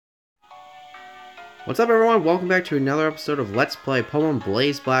What's up, everyone? Welcome back to another episode of Let's Play Pokemon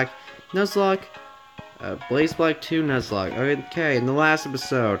Blaze Black Nuzlocke. Blaze Black 2 Nuzlocke. Okay, in the last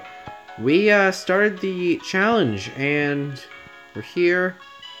episode, we started the challenge, and we're here.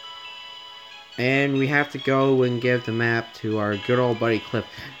 And we have to go and give the map to our good old buddy Cliff.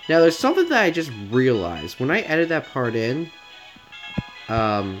 Now, there's something that I just realized. When I edited that part in,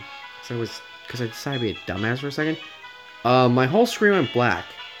 because I decided to be a dumbass for a second, my whole screen went black.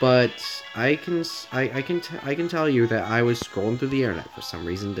 But I can tell you that I was scrolling through the internet for some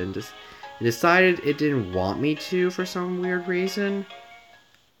reason. It decided it didn't want me to for some weird reason.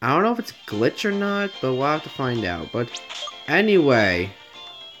 I don't know if it's a glitch or not, but we'll have to find out. But anyway,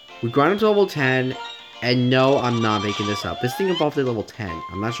 we grind up to level 10, and no, I'm not making this up. This thing evolved at level 10.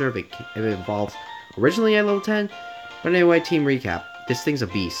 I'm not sure if it evolved originally at level 10, but anyway, team recap. This thing's a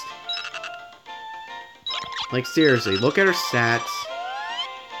beast. Like, seriously, look at her stats.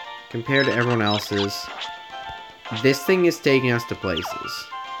 Compared to everyone else's, this thing is taking us to places.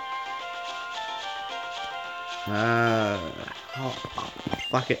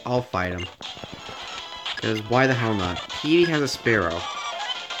 Fuck it, I'll fight him. Because why the hell not? Petey has a Sparrow.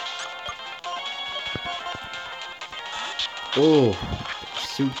 Oh,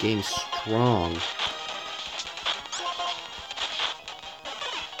 suit game's strong.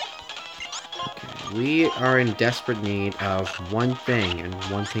 We are in desperate need of one thing, and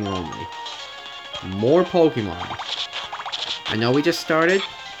one thing only. More Pokemon. I know we just started,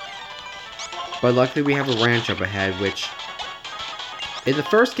 but luckily we have a ranch up ahead, which in the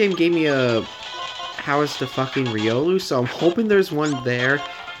first game gave me a how is the fucking Riolu, so I'm hoping there's one there,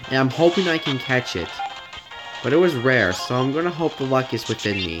 and I'm hoping I can catch it. But it was rare, so I'm gonna hope the luck is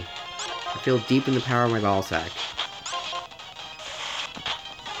within me. I feel deep in the power of my ball sack.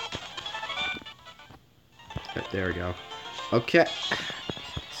 There we go. Okay.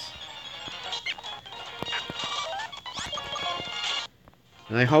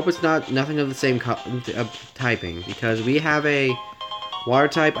 And I hope it's nothing of the same typing, because we have a water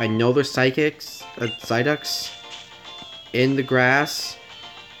type. I know there's Psyducks in the grass.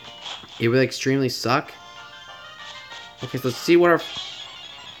 It would extremely suck. Okay, so let's see what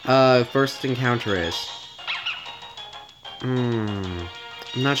our first encounter is. I'm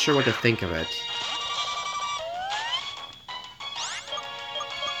not sure what to think of it.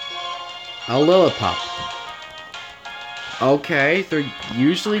 A Lillipup. Okay, they're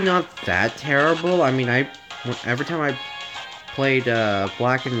usually not that terrible. I mean, every time I played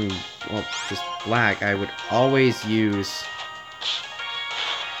Black and, well, just Black, I would always use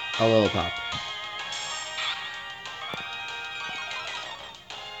a Lillipup.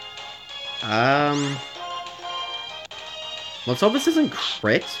 Let's hope this isn't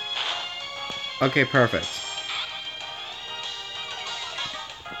crit. Okay, perfect.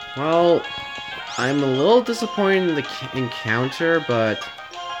 Well, I'm a little disappointed in the encounter, but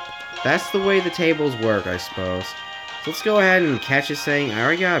that's the way the tables work, I suppose. So let's go ahead and catch this thing. I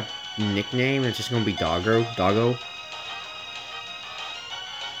already got a nickname. It's just gonna be Doggo.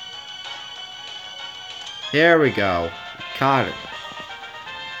 There we go. Caught it.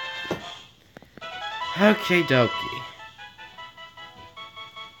 Okay, dokie.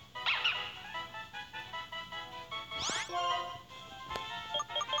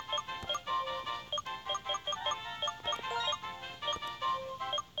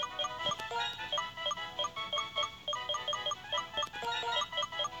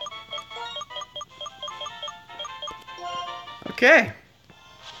 Okay.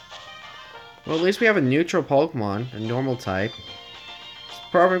 Well, at least we have a neutral Pokemon, a normal type. It's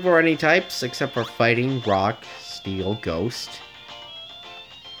perfect for any types except for fighting, rock, steel, ghost.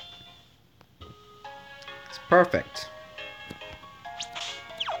 It's perfect.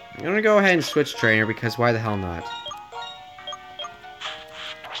 I'm gonna go ahead and switch trainer because why the hell not?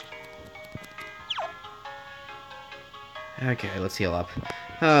 Okay, let's heal up.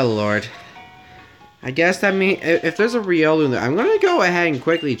 Oh, Lord. I guess that means if there's a Riolu in there, I'm gonna go ahead and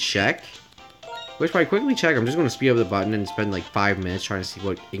quickly check. Which by quickly check, I'm just gonna speed up the button and spend like 5 minutes trying to see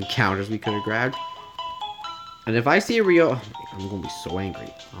what encounters we could have grabbed. And if I see a Riolu, I'm gonna be so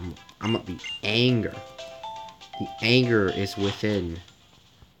angry. I'm gonna be anger. The anger is within.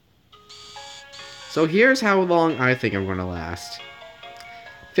 So here's how long I think I'm gonna last.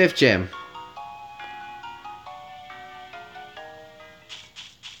 5th gym.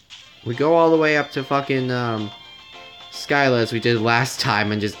 We go all the way up to fucking, Skyla as we did last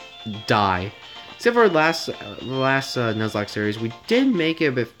time and just die. Except for the last Nuzlocke series, we did make it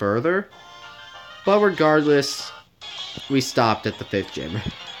a bit further. But regardless, we stopped at the 5th gym.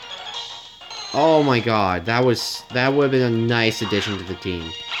 Oh my god, that would have been a nice addition to the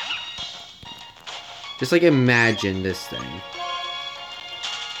team. Just like imagine this thing.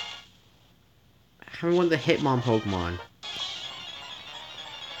 Having one of the Hitmon Pokemon.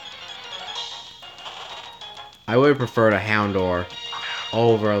 I would have preferred a Houndour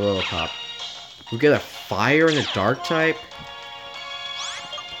over a Lillipup. We get a Fire and a Dark type.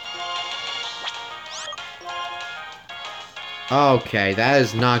 Okay, that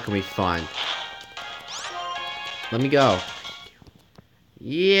is not gonna be fun. Let me go.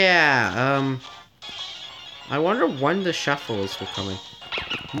 Yeah, I wonder when the Shuffles will come in.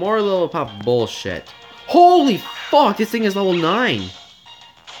 More Lillipup bullshit. Holy fuck, this thing is level 9!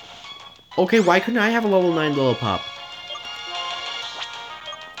 Okay, why couldn't I have a level 9 Lillipup?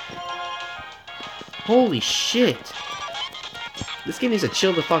 Holy shit! This game needs to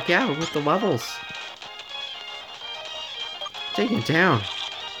chill the fuck out with the levels. Take it down.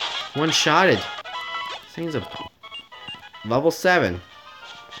 One-shotted. This thing's a level 7.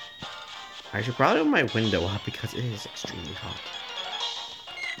 I should probably open my window up because it is extremely hot.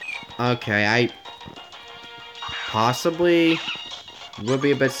 Okay, I possibly would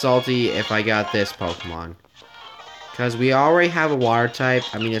be a bit salty if I got this Pokemon. Because we already have a water type.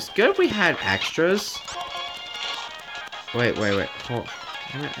 I mean, it's good if we had extras. Wait. Hold.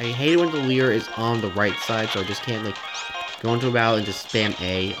 I hate it when the Leer is on the right side, so I just can't, like, go into a battle and just spam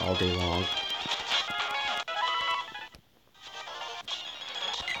A all day long.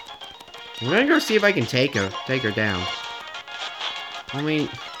 I'm gonna go see if I can take her down. I mean,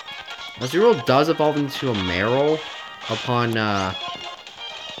 Azurill does evolve into a Marill upon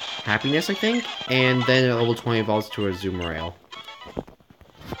happiness, I think, and then at level 20 evolves to a Azumarill,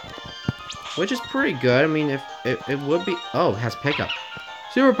 which is pretty good. I mean, if it would be. Oh, it has pickup.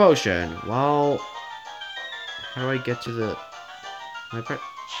 Super potion. Well, how do I get to the? My part.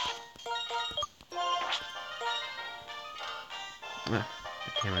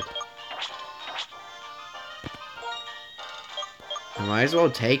 Damn it. I might as well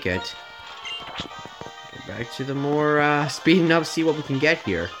take it. Get back to the more, speeding up, see what we can get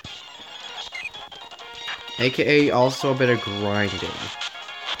here. AKA also a bit of grinding.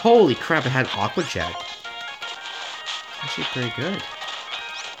 Holy crap, it had Aqua Jet. Actually pretty good.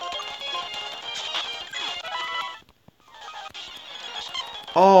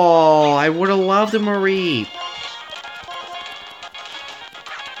 Oh, I would have loved a Mareep.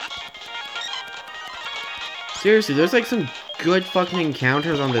 Seriously, there's like some good fucking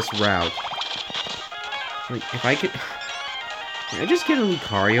encounters on this route. Like, if I could... Can I just get a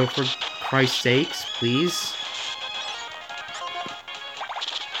Lucario for Christ's sakes, please?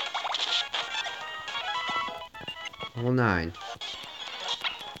 Level 9.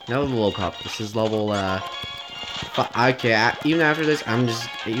 Another Lillipup. This is level, okay, even after this,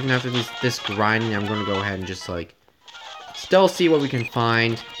 even after this grinding, I'm gonna go ahead and just, like, still see what we can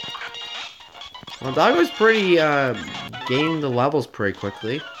find. Well, Doggo's pretty, gaining the levels pretty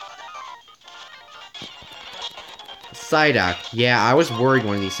quickly. Psyduck. Yeah, I was worried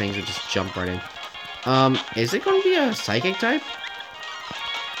one of these things would just jump right in. Is it going to be a Psychic type?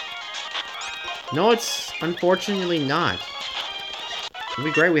 No, it's unfortunately not. It'd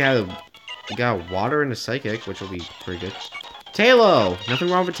be great. We got water and a Psychic, which will be pretty good. Tailo! Nothing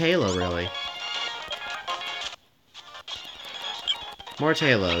wrong with Tailo, really. More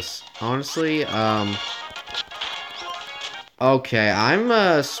Talos. Honestly, okay,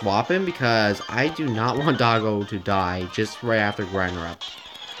 I'm, swapping because I do not want Doggo to die just right after Grinder Up.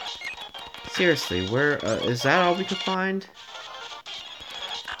 Seriously, where, is that all we could find?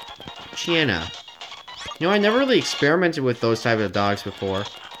 Chiena. You know, I never really experimented with those type of dogs before.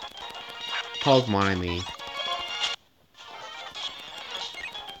 Pokemon, I mean.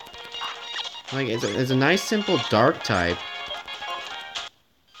 Like, it's a nice, simple dark type.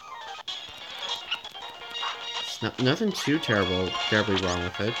 Nothing too terribly wrong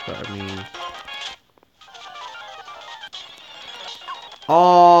with it, but I mean...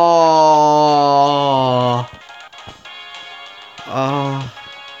 Oh! Oh.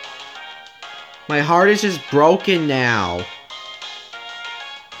 My heart is just broken now.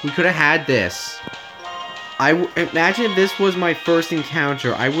 We could have had this. Imagine if this was my first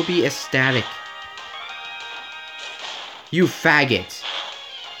encounter. I would be ecstatic. You faggot.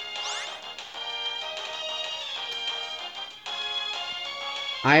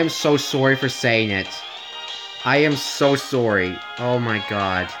 I am so sorry for saying it. I am so sorry. Oh my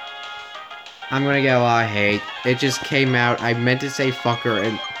god. I'm gonna get a lot of hate. It just came out. I meant to say fucker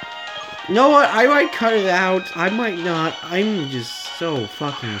and... You know what? I might cut it out. I might not. I'm just so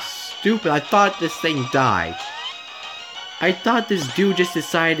fucking stupid. I thought this thing died. I thought this dude just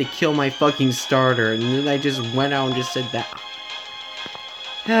decided to kill my fucking starter, and then I just went out and just said that.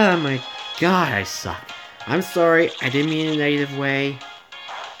 Oh my god, I suck. I'm sorry. I didn't mean in a negative way.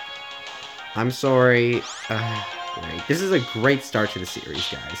 I'm sorry. Great. This is a great start to the series,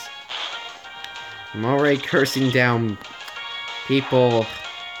 guys. I'm already cursing down people,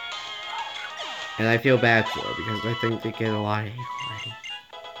 and I feel bad for it because I think they get a lot of hate already.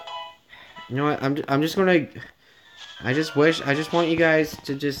 You know what? I'm just gonna. I just want you guys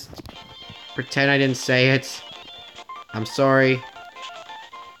to just pretend I didn't say it. I'm sorry.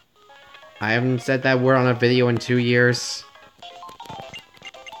 I haven't said that word on a video in 2 years.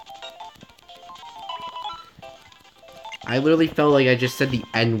 I literally felt like I just said the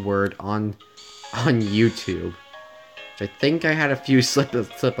N-word on YouTube. I think I had a few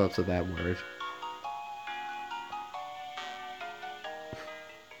slip-ups of that word.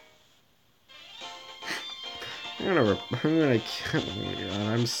 Oh my god,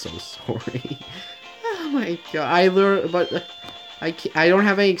 I'm so sorry. Oh my god, I learned, but I don't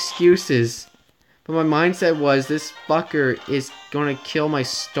have any excuses. But my mindset was, this fucker is gonna kill my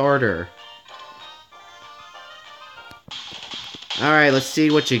starter. Alright, let's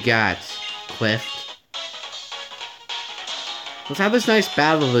see what you got, Cliff. Let's have this nice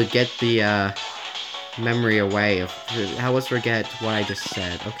battle to get the, memory away of... let's forget what I just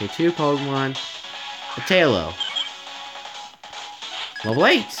said. Okay, 2 Pokemon. A Tailo. Level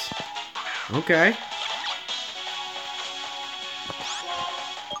 8! Okay.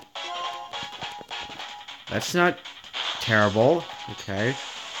 That's not terrible. Okay.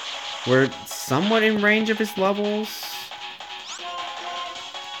 We're somewhat in range of his levels.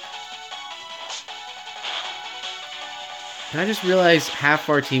 I just realized half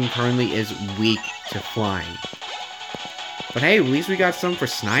our team currently is weak to flying. But hey, at least we got some for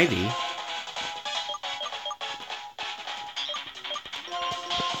Snivy.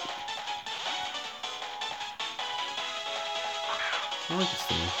 I like this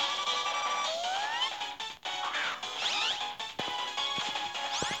thing.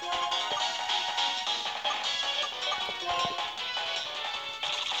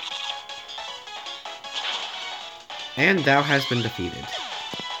 And thou has been defeated.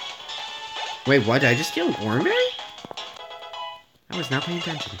 Wait, what? Did I just kill an Oranberry? I was not paying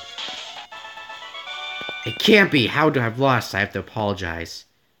attention. It can't be! How do I have lost? I have to apologize.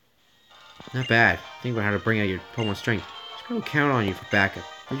 Not bad. Think about how to bring out your Pokemon strength. People count on you for backup.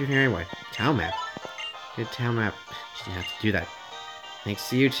 What are you doing here anyway? Town map. Good town map. You didn't have to do that. Thanks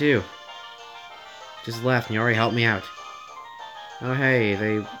to you too. Just left and you already helped me out. Oh hey,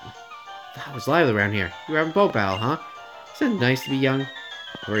 that was lively around here. You were having boat battle, huh? Isn't it nice to be young?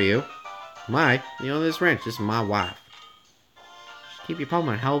 Who are you? My, the owner of this ranch. This is my wife. Just keep your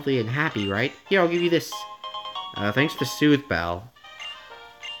Pokemon healthy and happy, right? Here, I'll give you this. Thanks for the Soothe Bell.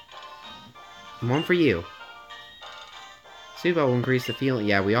 One for you. Soothe Bell will increase the feeling.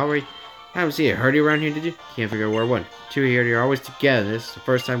 Yeah, we already haven't seen it. Heard you around here, did you? Can't figure out where one. 2 here, you're always together. This is the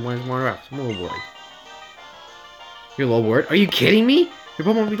first time one's wandered out. I'm a little worried. You're a little worried? Are you kidding me? Your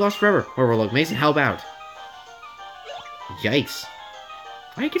Pokemon will be lost forever. However, look, Mason, help out. Yikes.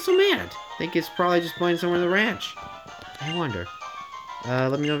 Why do you get so mad? I think it's probably just playing somewhere in the ranch. I wonder.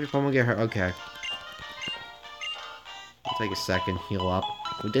 Let me know if your Pokemon get hurt. Okay. It'll take a second. Heal up.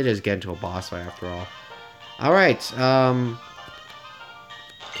 We did just get into a boss fight after all. Alright,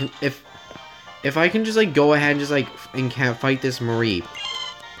 if I can just, like, go ahead and just, like, and can't fight this Mareep.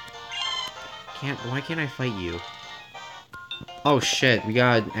 Why can't I fight you? Oh, shit. We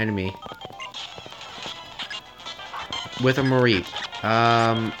got an enemy. With a Mareep.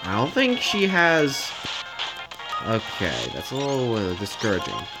 I don't think she has... Okay, that's a little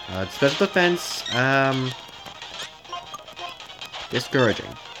discouraging. Special defense, discouraging.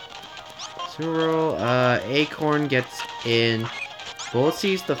 Swirl, Acorn gets in. Bullet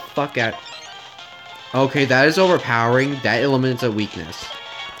sees the fuck out. Okay, that is overpowering. That eliminates a weakness.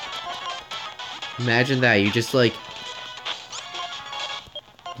 Imagine that. You just like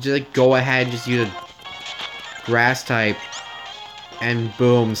go ahead and just use a grass type, and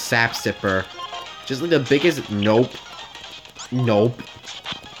boom, Sap Sipper. Just like the biggest nope. Nope.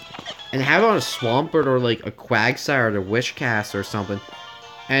 And have it on a Swampert or like a Quagsire or a Wishcast or something.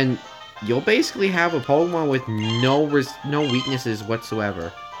 And you'll basically have a Pokemon with no weaknesses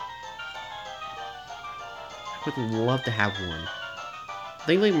whatsoever. I would love to have one. I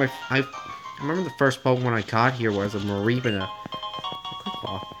think like I remember the first Pokemon I caught here was a Mareep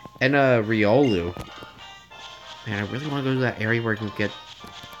and a Riolu. Man, I really want to go to that area where I can get...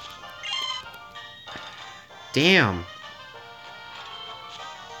 Damn.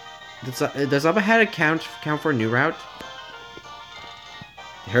 Does up ahead count for a new route?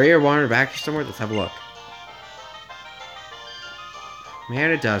 Hurry or wander back somewhere? Let's have a look.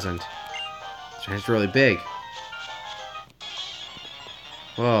 Man, it doesn't. It's really big.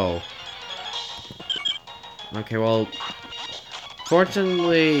 Whoa. Okay, well,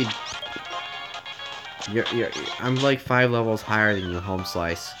 fortunately, I'm like 5 levels higher than you, Home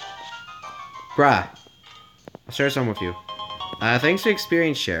Slice. Bruh. I'll share some with you. Thanks for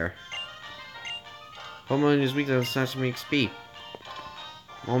experience share. Pokemon is weak to snatch me XP.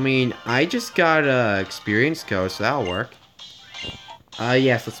 I mean, I just got experience code, so that'll work.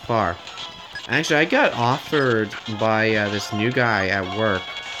 Yes, let's spar. Actually, I got offered by this new guy at work,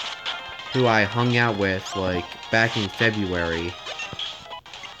 who I hung out with like back in February.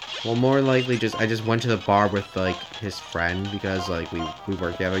 Well, more likely, I just went to the bar with like his friend because like we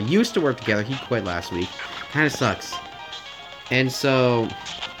worked together. Used to work together. He quit last week. Kind of sucks. And so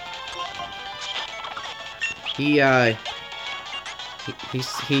he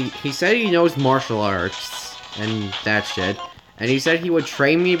said he knows martial arts and that shit. And he said he would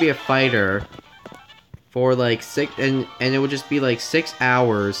train me to be a fighter for like and it would just be like 6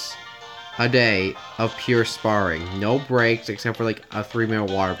 hours a day of pure sparring. No breaks except for like a 3-minute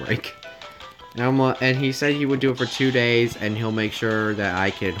water break. And he said he would do it for 2 days and he'll make sure that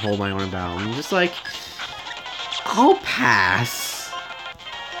I can hold my own battle. I'm just like, I'll pass.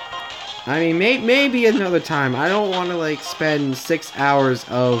 I mean, maybe another time. I don't want to like spend 6 hours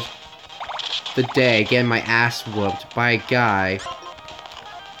of the day getting my ass whooped by a guy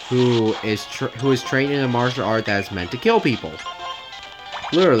who is trained in a martial art that is meant to kill people.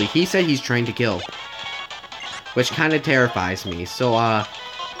 Literally, he said he's trained to kill, which kind of terrifies me. So,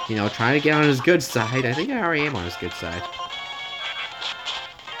 you know, trying to get on his good side. I think I already am on his good side.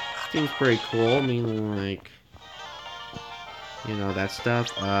 Seems pretty cool. I mean, like, you know, that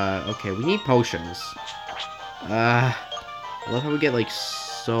stuff. Okay, we need potions. I love how we get like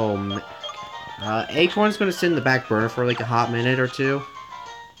so many. Acorn's gonna sit in the back burner for like a hot minute or two.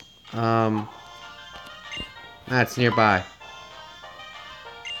 That's nearby.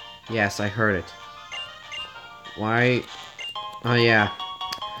 Yes, I heard it. Why? Oh yeah.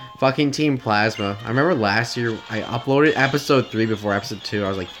 Fucking Team Plasma. I remember last year I uploaded episode 3 before episode 2. I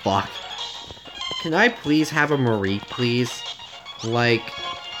was like, fuck. Can I please have a Marie, please? Like,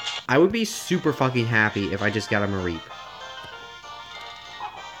 I would be super fucking happy if I just got a Marie.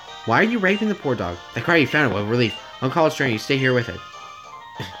 Why are you raping the poor dog? I cried you found it with relief. Don't call it strange, you stay here with it.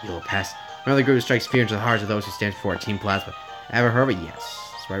 You little pest. Another group that strikes fear into the hearts of those who stand for it. Team Plasma. Ever heard of it? Yes.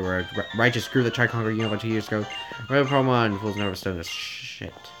 That's right, we're a righteous group that tried to conquer Unova 2 years ago. Red Pokemon fools never stood this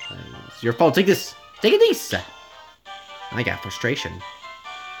shit. It's your fault. Take this. Take this. I got frustration.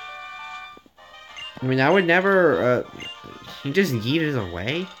 I mean, I would never, he just yeeted it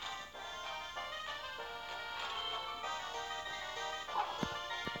away?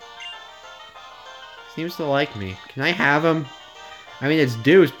 Seems to like me. Can I have him? I mean, it's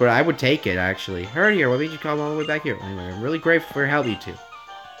Deuce, but I would take it, actually. Heard here, what made you come all the way back here? Anyway, I'm really grateful for your help, you two.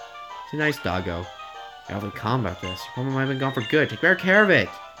 It's a nice doggo. Gotta be calm about this. Your Pokemon might have been gone for good. Take better care of it.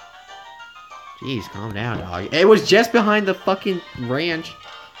 Jeez, calm down, dog. It was just behind the fucking ranch.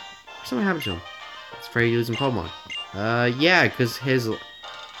 Something happened to him. It's afraid he's losing Pokemon. Yeah, because his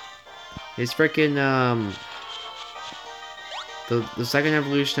freaking, the second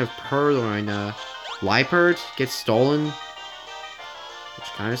evolution of Purloin, Liepard gets stolen, which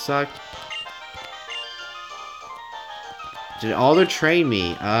kind of sucked. Did Alder train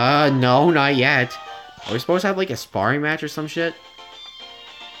me? No, not yet. Are we supposed to have, like, a sparring match or some shit?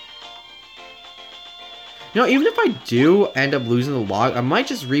 You know, even if I do end up losing the log, I might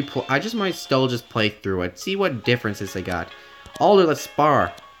just might still just play through it. See what differences they got. Alder, let's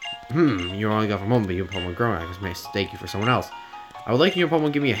spar. You're only going for a moment, but your Pokemon grown. I just may mistake you for someone else. I would like your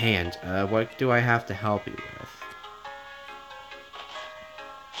Pokemon give me a hand. What do I have to help you with?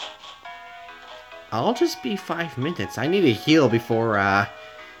 I'll just be 5 minutes. I need to heal before,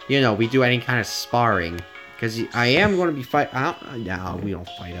 you know, we do any kind of sparring. Because I am going to be no, we don't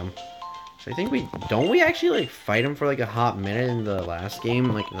fight him. So I think don't we actually, like, fight him for, like, a hot minute in the last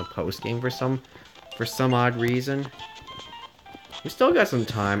game? Like, in the post-game for some odd reason? We still got some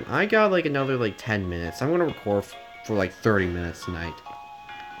time. I got, like, another, like, 10 minutes. I'm going to record for, like, 30 minutes tonight.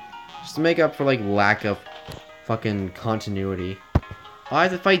 Just to make up for, like, lack of fucking continuity. I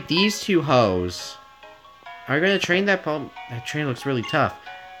have to fight these two hoes. Are you going to train that Pokemon? That train looks really tough.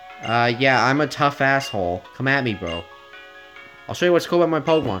 Yeah, I'm a tough asshole. Come at me, bro. I'll show you what's cool about my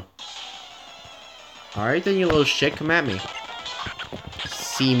Pokemon. Alright then, you little shit, come at me.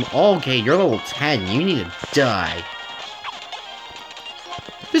 Okay, you're level 10. You need to die.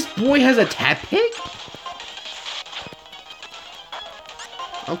 This boy has a Tepig?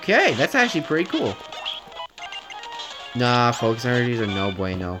 Okay, that's actually pretty cool. Nah, focus energies are no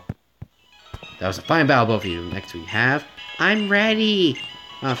bueno. That was a fine battle, both of you. Next we have... I'm ready!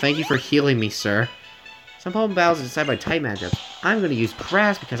 Oh, thank you for healing me, sir. Some Pokemon battles are decided by type matchups. I'm gonna use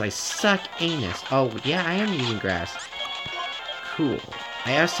grass because I suck anus. Oh, yeah, I am using grass. Cool.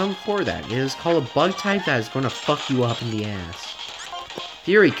 I have some for that. It is called a bug type that is gonna fuck you up in the ass.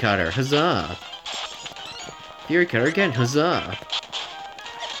 Fury Cutter, huzzah! Fury Cutter again, huzzah!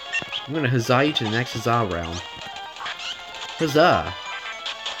 I'm gonna huzzah you to the next huzzah realm. Huzzah!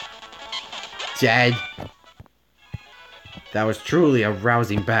 Dead! That was truly a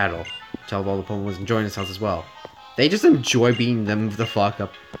rousing battle. Tell all the Pokemon was enjoying themselves as well. They just enjoy beating them the fuck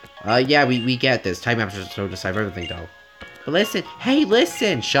up. Yeah, we get this. Type maps are so decide everything though. But listen, hey,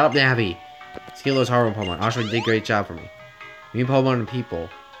 listen! Shut up, Navi! Skill those hard Pokemon. Oshawa did a great job for me. Me Pokemon and people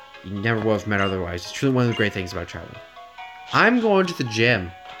you never would have met otherwise. It's truly one of the great things about traveling. I'm going to the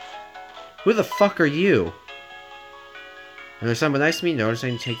gym. Who the fuck are you? And there's something nice to me. Notice I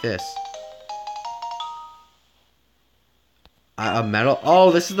can take this. A metal. Oh,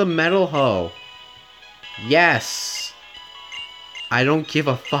 this is the metal hoe. Yes. I don't give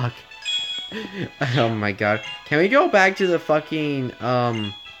a fuck. Oh my god. Can we go back to the fucking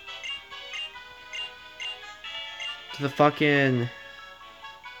to the fucking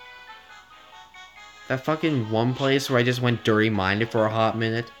that fucking one place where I just went dirty-minded for a hot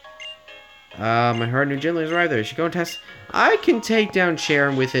minute? I heard new gym leaders arrived there. You should go and test. I can take down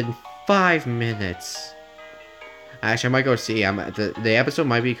Sharon within 5 minutes. Actually, I might go see. The episode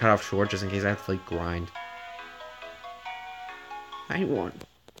might be cut off short just in case I have to like grind. I want.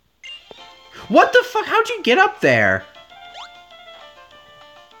 What the fuck? How'd you get up there?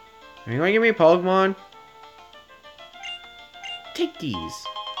 Are you gonna give me a Pokemon? Take these.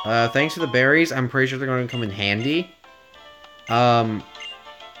 Thanks for the berries. I'm pretty sure they're gonna come in handy.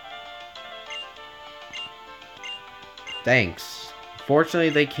 Thanks. Fortunately,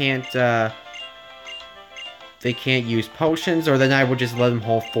 they can't use potions, or then I would just let them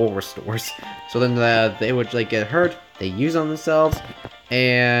hold full restores. So then they would like get hurt, they use on themselves,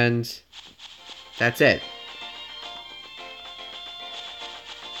 and that's it.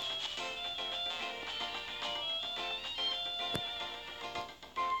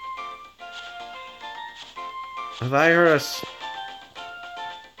 Have I heard us?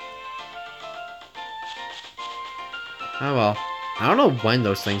 Oh well. I don't know when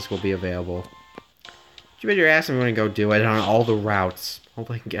those things will be available. You bet your ass I'm gonna go do it on all the routes.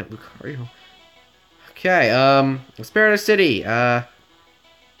 Hopefully I can get Lucario. Okay, Spirit City.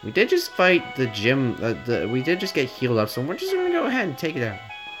 We did just fight the gym. We did just get healed up, so we're just gonna go ahead and take it out.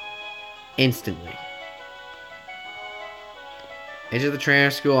 Instantly. Edge of the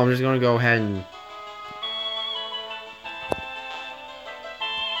trainer school, I'm just gonna go ahead and...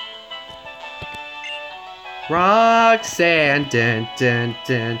 Roxanne, dun dun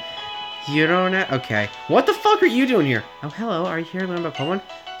dun. You don't know? Okay. What the fuck are you doing here? Oh, hello. Are you here to learn about Pokemon?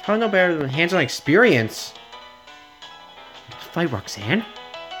 Probably no better than hands-on experience. Fight Roxanne?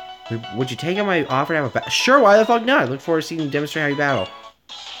 Would you take on my offer to have a battle? Sure, why the fuck not? I look forward to seeing you demonstrate how you battle.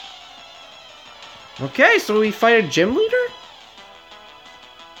 Okay, so we fight a gym leader?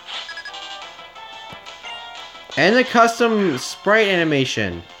 And a custom sprite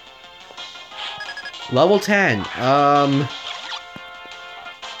animation. Level 10.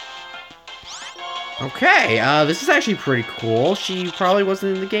 Okay, this is actually pretty cool. She probably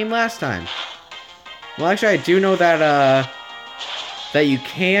wasn't in the game last time. Well, actually, I do know that, that you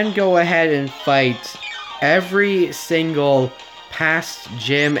can go ahead and fight every single past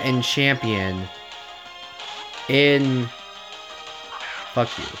gym and champion in...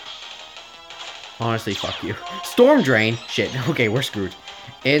 Fuck you. Honestly, fuck you. Storm Drain? Shit, okay, we're screwed.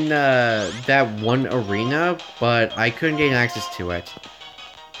 In, that one arena, but I couldn't gain access to it.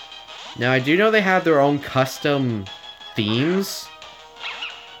 Now, I do know they have their own custom themes.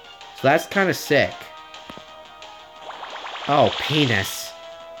 So that's kind of sick. Oh, penis.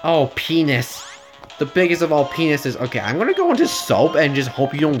 Oh, penis. The biggest of all penises. Okay, I'm gonna go into soap and just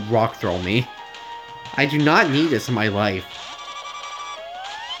hope you don't rock throw me. I do not need this in my life.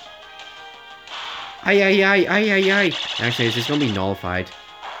 Ay, ay, ay, ay, ay, ay. Actually, it's just gonna be nullified.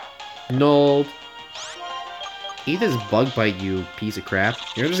 Nulled. Eat this bug bite, you piece of crap.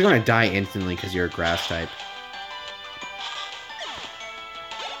 You're just gonna die instantly because you're a grass type.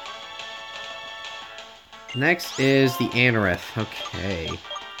 Next is the Anorith. Okay.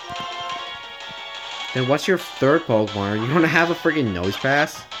 Then what's your third Pokemon? Are you gonna have a friggin' nose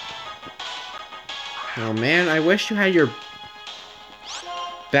pass? Oh man, I wish you had your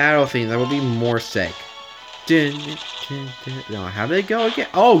battle theme. That would be more sick. No, how did it go again?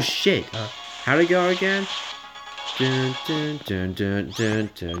 Oh shit! How did it go again? Dun, dun, dun, dun, dun,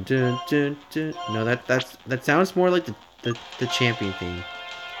 dun, dun, dun, dun. No, that sounds more like the champion theme.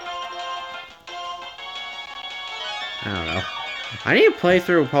 I don't know. I need to play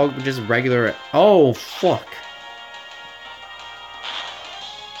through Pokemon just regular. Oh fuck.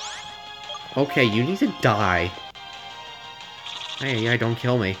 Okay, you need to die. Hey, yeah, don't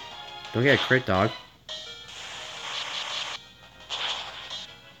kill me. Don't get a crit, dog.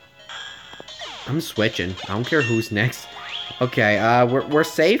 I'm switching. I don't care who's next. Okay, we're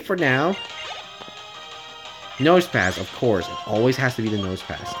safe for now. Nose pass, of course. It always has to be the nose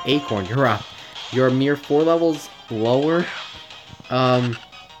pass. Acorn, you're up. You're a mere 4 levels lower.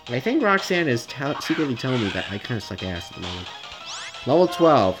 I think Roxanne is secretly telling me that I kind of suck ass at the moment. Level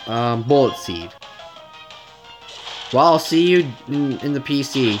 12, Bullet Seed. Well, I'll see you in the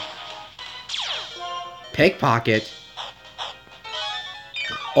PC. Pickpocket.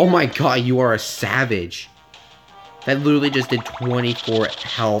 Oh my god, you are a savage. That literally just did 24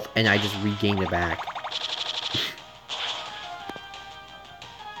 health, and I just regained it back.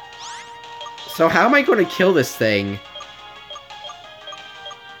 So how am I going to kill this thing?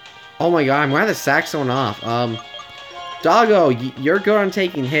 Oh my god, I'm going to have to sack someone off. Doggo, you're good on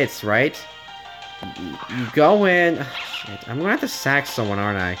taking hits, right? You go in... Shit, I'm going to have to sack someone,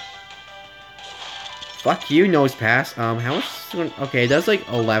 aren't I? Fuck you, Nose Pass. How much is it? Okay, it does like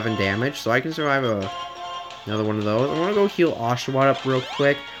 11 damage, so I can survive another one of those. I want to go heal Oshawott up real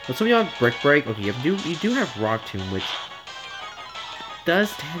quick. Let's hope you have Brick Break. Okay, you do have Rock Tomb, which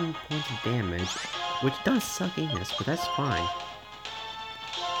does 10 points of damage, which does suck Anus, but that's fine.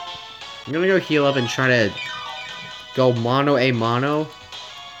 I'm gonna go heal up and try to go mono a mono.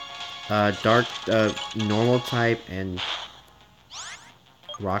 Dark, normal type, and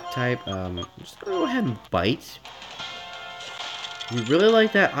rock type. I'm just gonna go ahead and bite. You really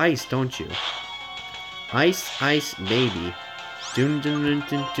like that ice, don't you? Ice, ice, baby. Dun dun dun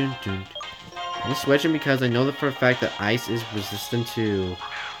dun dun dun. I'm switching because I know that for a fact that ice is resistant to...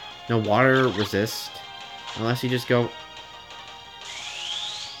 No, water resist. Unless you just go...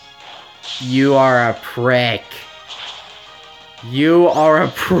 You are a prick. You are a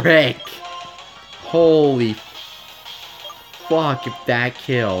prick. Holy fuck if that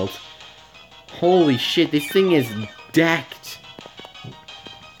killed. Holy shit, this thing is decked.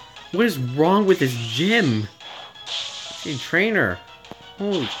 What is wrong with this gym? Hey, trainer.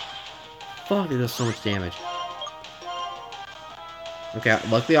 Holy fuck, it does so much damage. Okay,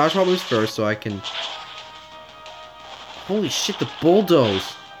 luckily Oshawott moves first, so I can... Holy shit, the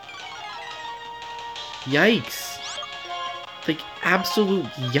bulldoze. Yikes. Like, absolute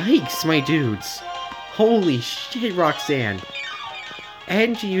yikes, my dudes. Holy shit, Roxanne.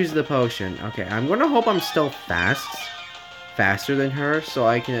 And she used the potion. Okay, I'm gonna hope I'm still faster than her, so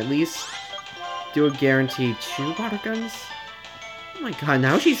I can at least do a guaranteed 2 water guns. Oh my god,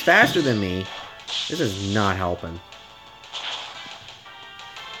 now she's faster than me. This is not helping.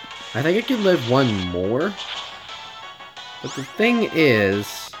 I think I could live one more. But the thing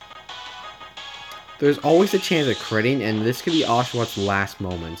is... There's always a chance of critting, and this could be Oshawott's last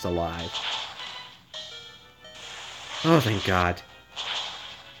moments alive. Oh, thank god.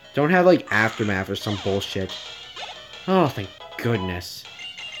 Don't have, like, Aftermath or some bullshit. Oh, thank goodness.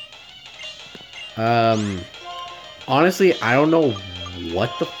 Honestly, I don't know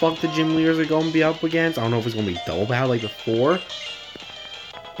what the fuck the gym leaders are going to be up against. I don't know if it's going to be double battle like before.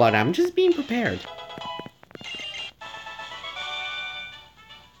 But I'm just being prepared.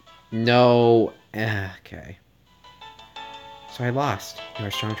 No. Okay. So I lost. You're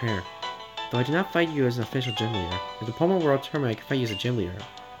a strong trainer. Though I did not fight you as an official gym leader. If the Pokemon World Tournament, I can fight you as a gym leader.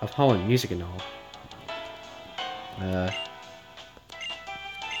 Of Hoenn, music and all.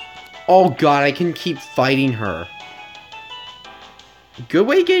 Oh god, I can keep fighting her. Good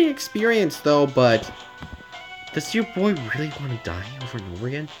way of getting experience though, but... Does your boy really want to die over and over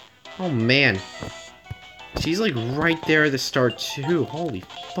again? Oh man. She's like right there at the start too. Holy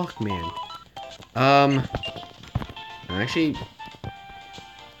fuck, man. Actually,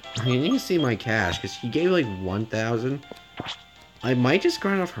 you need to see my cash, because he gave like 1,000. I might just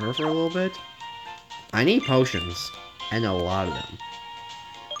grind off her for a little bit. I need potions, and a lot of them.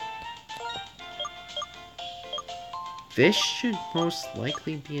 This should most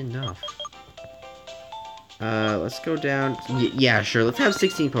likely be enough. Let's go down. Yeah, sure. Let's have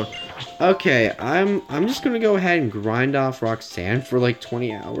 16 potions. Okay, I'm just gonna go ahead and grind off Roxanne for like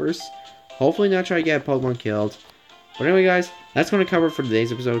 20 hours. Hopefully not try to get a Pokemon killed. But anyway, guys, that's gonna cover it for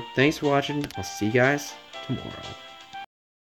today's episode. Thanks for watching. I'll see you guys tomorrow.